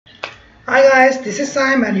Hi guys, this is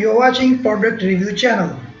Sam and you're watching Product Review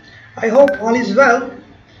channel. I hope all is well,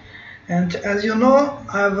 and as you know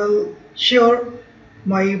I will share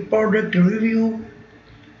my product review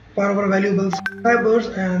for our valuable subscribers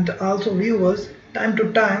and also viewers time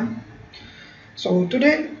to time. So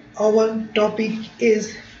today our topic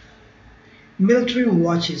is military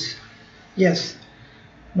watches. Yes,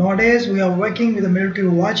 nowadays we are working with the military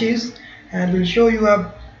watches and we'll show you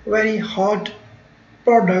a very hot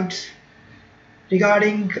products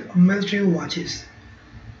regarding military watches.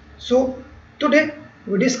 So today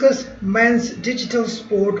we discuss men's digital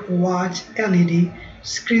sport watch LED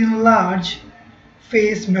screen large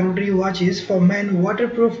face military watches for men,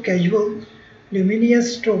 waterproof casual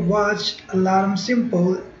luminous stopwatch alarm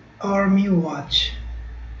simple army watch.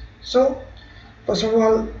 So first of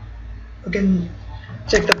all you can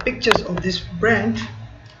check the pictures of this brand.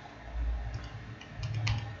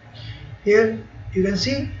 Here you can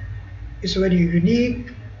see it's a very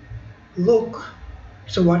unique look.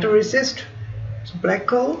 It's a water resist, it's a black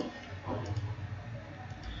color.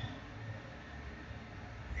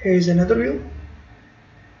 Here is another view.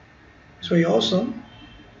 It's very awesome.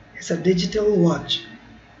 It's a digital watch.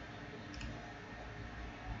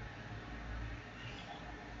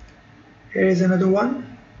 Here is another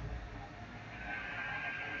one.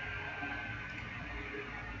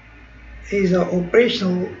 Here is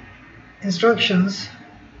operational instructions.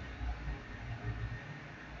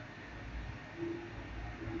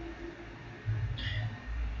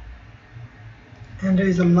 And there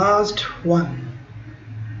is the last one.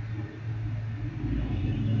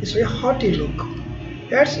 It's very hearty look.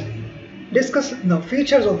 Let's discuss the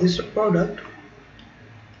features of this product.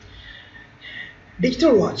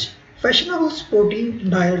 Digital watch, fashionable sporty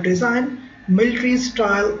dial design, military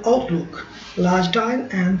style outlook, large dial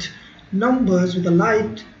and numbers with a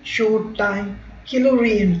light, show time,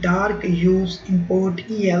 calorie in dark, use import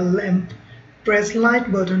EL lamp, press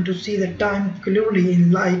light button to see the time clearly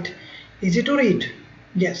in light, easy to read.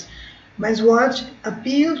 Yes, men's watch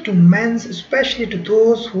appeal to men, especially to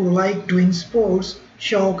those who like doing sports,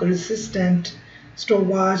 shock resistant,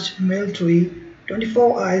 stopwatch, military,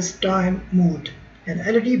 24 hours time mode, and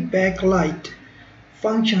LED backlight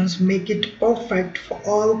functions make it perfect for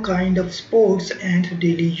all kind of sports and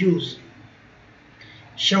daily use.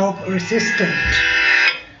 Shock resistant,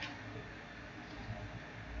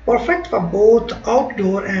 perfect for both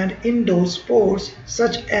outdoor and indoor sports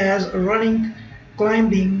such as running,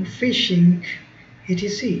 climbing, fishing,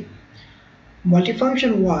 etc.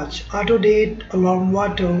 Multifunction watch, auto date, alarm,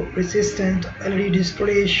 water resistant, LED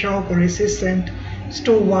display, shock resistant,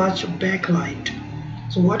 stopwatch, backlight.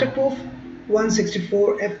 So waterproof,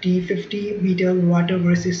 164 ft 50 meter water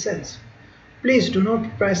resistance. Please do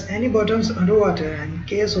not press any buttons underwater, and in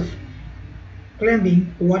case of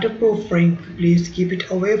climbing, waterproof ring, please keep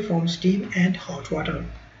it away from steam and hot water.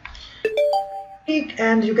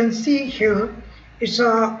 And you can see here it's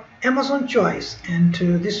a Amazon choice, and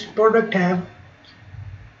this product have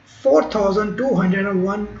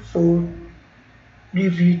 4,201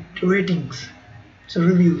 review ratings, so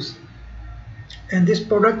reviews, and this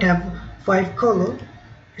product have 5 color.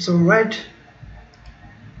 It's a red,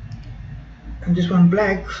 and this one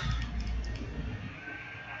black.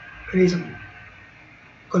 There is a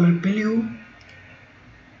color blue,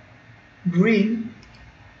 green,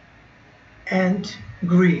 and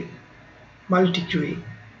gray, multi-gray.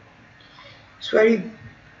 It's very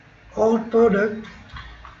old product.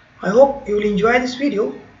 I hope you will enjoy this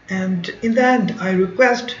video, and in the end I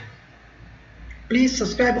request please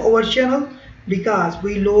subscribe our channel because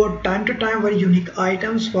we load time to time very unique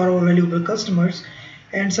items for our valuable customers,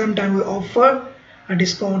 and sometimes we offer a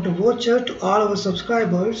discount voucher to all our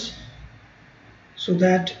subscribers. So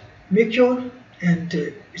that make sure, and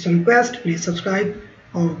it's a request, please subscribe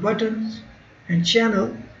our buttons and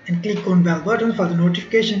channel and click on bell button for the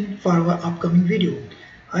notification for our upcoming video.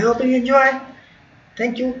 I hope you enjoy.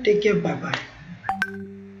 Thank you. Take care. Bye bye.